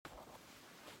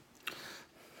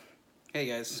Hey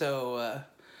guys, here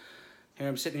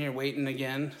I'm sitting here waiting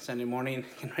again, Sunday morning,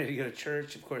 getting ready to go to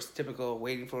church. Of course, typical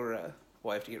waiting for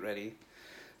wife to get ready.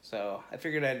 So I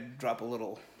figured I'd drop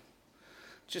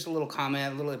just a little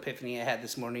comment, a little epiphany I had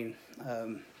this morning.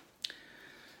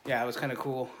 Yeah, it was kind of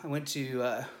cool. I went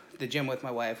to the gym with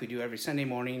my wife. We do every Sunday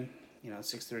morning,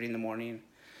 6:30 in the morning,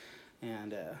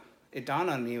 and it dawned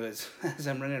on me was as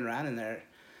I'm running around in there,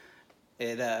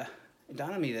 it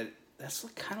dawned on me that that's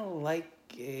kind of like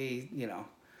kind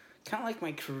of like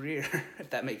my career,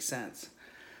 if that makes sense.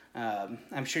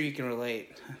 I'm sure you can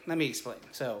relate. Let me explain.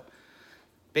 So,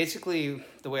 basically,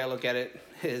 the way I look at it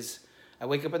is I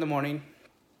wake up in the morning,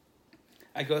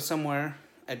 I go somewhere,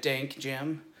 a dank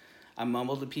gym, I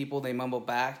mumble to people, they mumble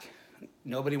back.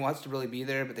 Nobody wants to really be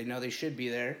there, but they know they should be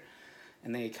there,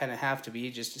 and they kind of have to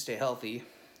be just to stay healthy.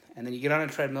 And then you get on a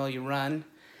treadmill, you run,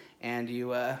 and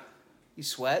you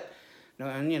sweat.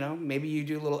 And maybe you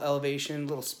do a little elevation, a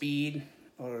little speed,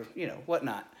 or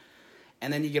whatnot.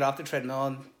 And then you get off the treadmill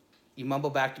and you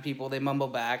mumble back to people, they mumble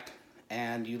back,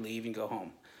 and you leave and go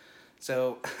home.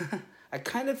 So I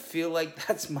kind of feel like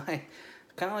that's my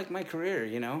career.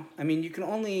 I mean, you can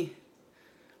only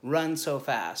run so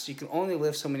fast, you can only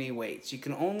lift so many weights, you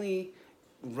can only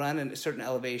run at a certain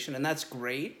elevation, and that's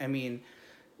great. I mean,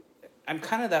 I'm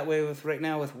kind of that way right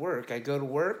now with work. I go to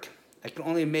work, I can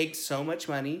only make so much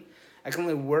money, I can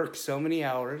only work so many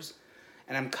hours,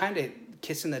 and I'm kind of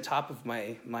kissing the top of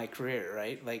my career,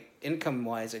 right? Like,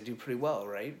 income-wise, I do pretty well,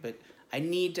 right? But I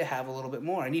need to have a little bit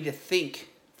more. I need to think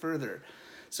further.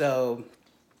 So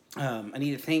I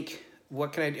need to think,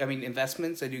 what can I do? I mean,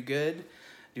 investments, I do good.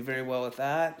 Do very well with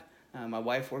that. My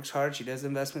wife works hard. She does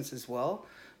investments as well.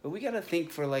 But we got to think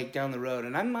for, down the road.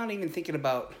 And I'm not even thinking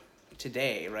about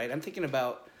today, right? I'm thinking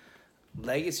about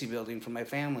legacy building for my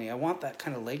family. I want that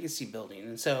kind of legacy building.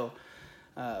 And so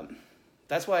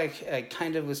that's why I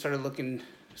kind of started looking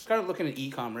at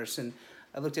e-commerce, and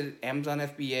I looked at Amazon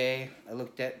FBA, I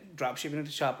looked at dropshipping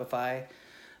into Shopify,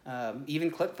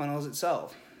 even ClickFunnels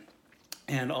itself,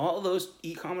 and all those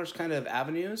e-commerce kind of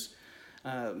avenues,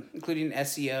 including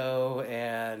SEO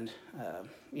and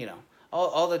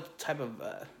all the type of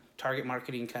target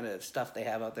marketing kind of stuff they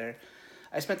have out there.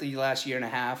 I spent the last year and a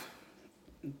half,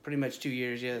 pretty much 2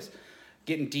 years,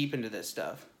 getting deep into this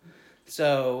stuff.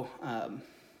 So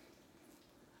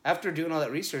after doing all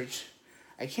that research,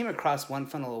 I came across One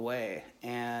Funnel Away,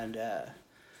 and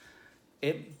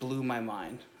it blew my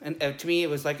mind. And to me, it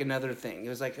was like another thing. It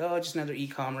was like, oh, just another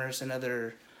e-commerce,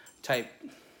 another type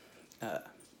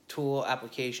tool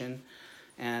application.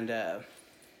 And oh,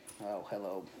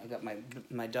 hello, I got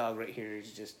my dog right here.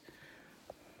 He's just,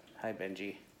 hi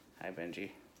Benji.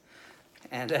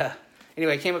 And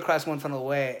anyway, I came across One Funnel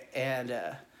Away, and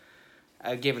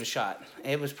I gave it a shot.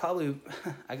 It was probably,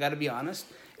 I got to be honest,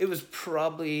 it was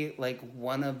probably like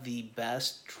one of the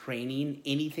best training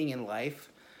anything in life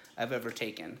I've ever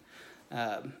taken.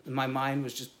 My mind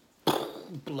was just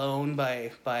blown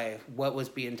by what was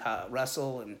being taught.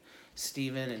 Russell and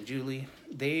Steven and Julie,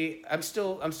 I'm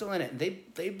still in it.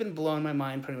 They've been blowing my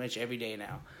mind pretty much every day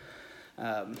now.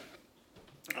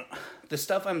 The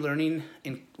stuff I'm learning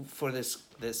for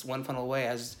this One Funnel Away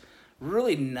has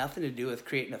really nothing to do with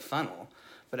creating a funnel,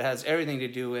 but it has everything to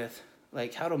do with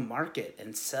how to market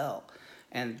and sell.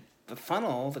 And the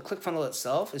ClickFunnel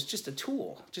itself is just a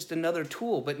tool, just another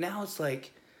tool. But now it's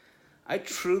like, I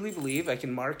truly believe I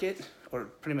can market or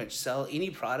pretty much sell any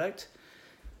product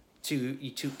to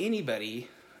anybody.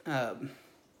 I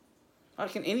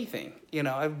can anything.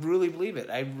 I really believe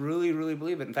it. I really, really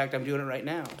believe it. In fact, I'm doing it right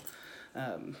now.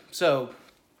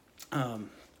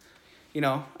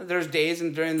 There's days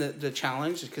and during the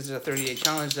challenge, because it's a 30-day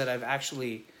challenge, that I've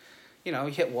actually,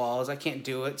 hit walls. I can't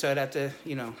do it. So I'd have to,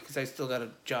 because I still got a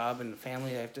job and a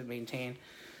family I have to maintain.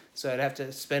 So I'd have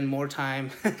to spend more time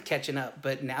catching up.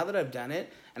 But now that I've done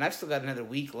it, and I've still got another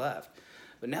week left,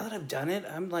 but now that I've done it,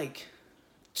 I'm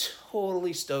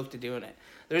totally stoked to doing it.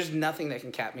 There's nothing that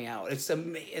can cap me out. It's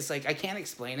like, I can't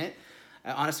explain it.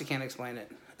 I honestly can't explain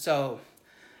it. So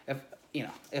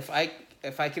if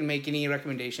I can make any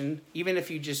recommendation, even if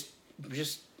you just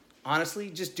honestly,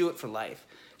 just do it for life.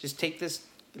 Just take this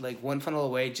One Funnel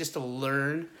Away just to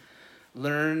learn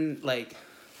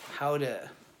how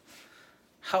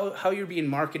you're being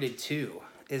marketed to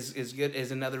is good,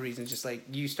 is another reason. Just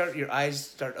your eyes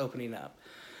start opening up.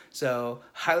 So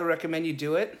highly recommend you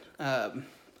do it. I'm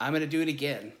going to do it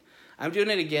again. I'm doing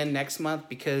it again next month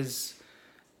because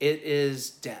it is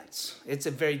dense. It's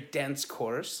a very dense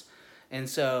course. And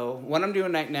so what I'm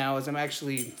doing right now is I'm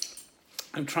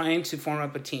trying to form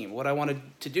up a team. What I wanted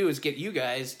to do is get you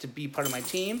guys to be part of my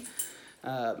team.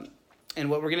 And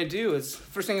what we're going to do is,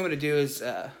 first thing I'm going to do is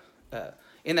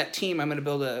in that team, I'm going to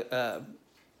build a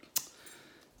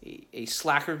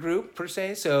Slacker group per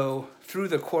se. So through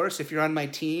the course, if you're on my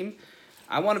team,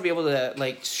 I want to be able to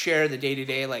like share the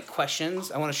day-to-day like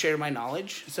questions. I want to share my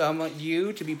knowledge. So I want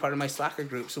you to be part of my Slacker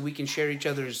group so we can share each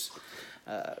other's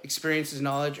experiences,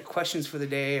 knowledge, or questions for the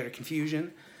day or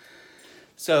confusion.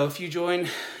 So if you join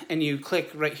and you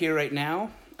click right here, right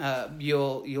now,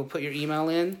 you'll put your email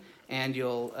in and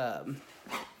you'll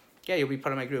be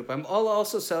part of my group. I'll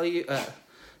also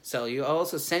I'll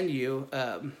also send you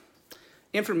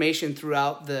information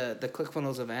throughout the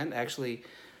ClickFunnels event, actually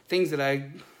things that I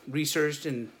researched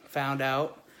and found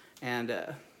out, and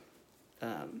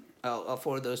I'll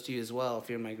forward those to you as well if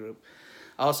you're in my group.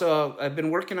 Also, I've been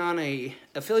working on a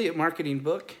affiliate marketing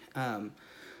book,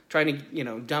 trying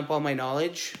to dump all my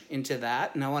knowledge into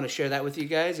that, and I want to share that with you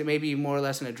guys. It may be more or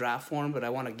less in a draft form, but I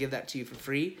want to give that to you for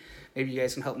free. Maybe you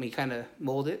guys can help me kind of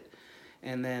mold it,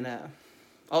 and then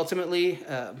ultimately,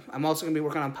 I'm also going to be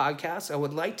working on podcasts. I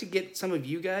would like to get some of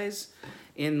you guys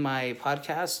in my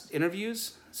podcast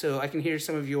interviews so I can hear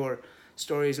some of your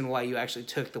stories and why you actually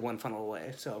took the one funnel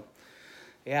away. So,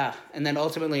 yeah. And then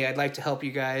ultimately, I'd like to help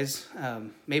you guys.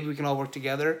 Maybe we can all work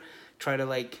together, try to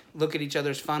like look at each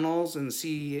other's funnels and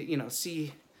see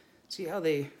how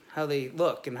they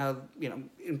look and how,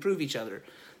 improve each other.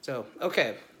 So,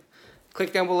 okay.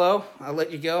 Click down below. I'll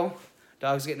let you go.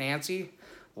 Dog's getting antsy.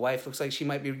 Wife looks like she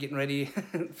might be getting ready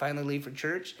finally leave for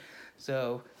church.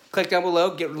 So click down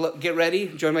below, get ready,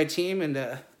 join my team, and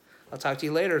I'll talk to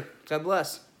you later. God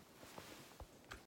bless.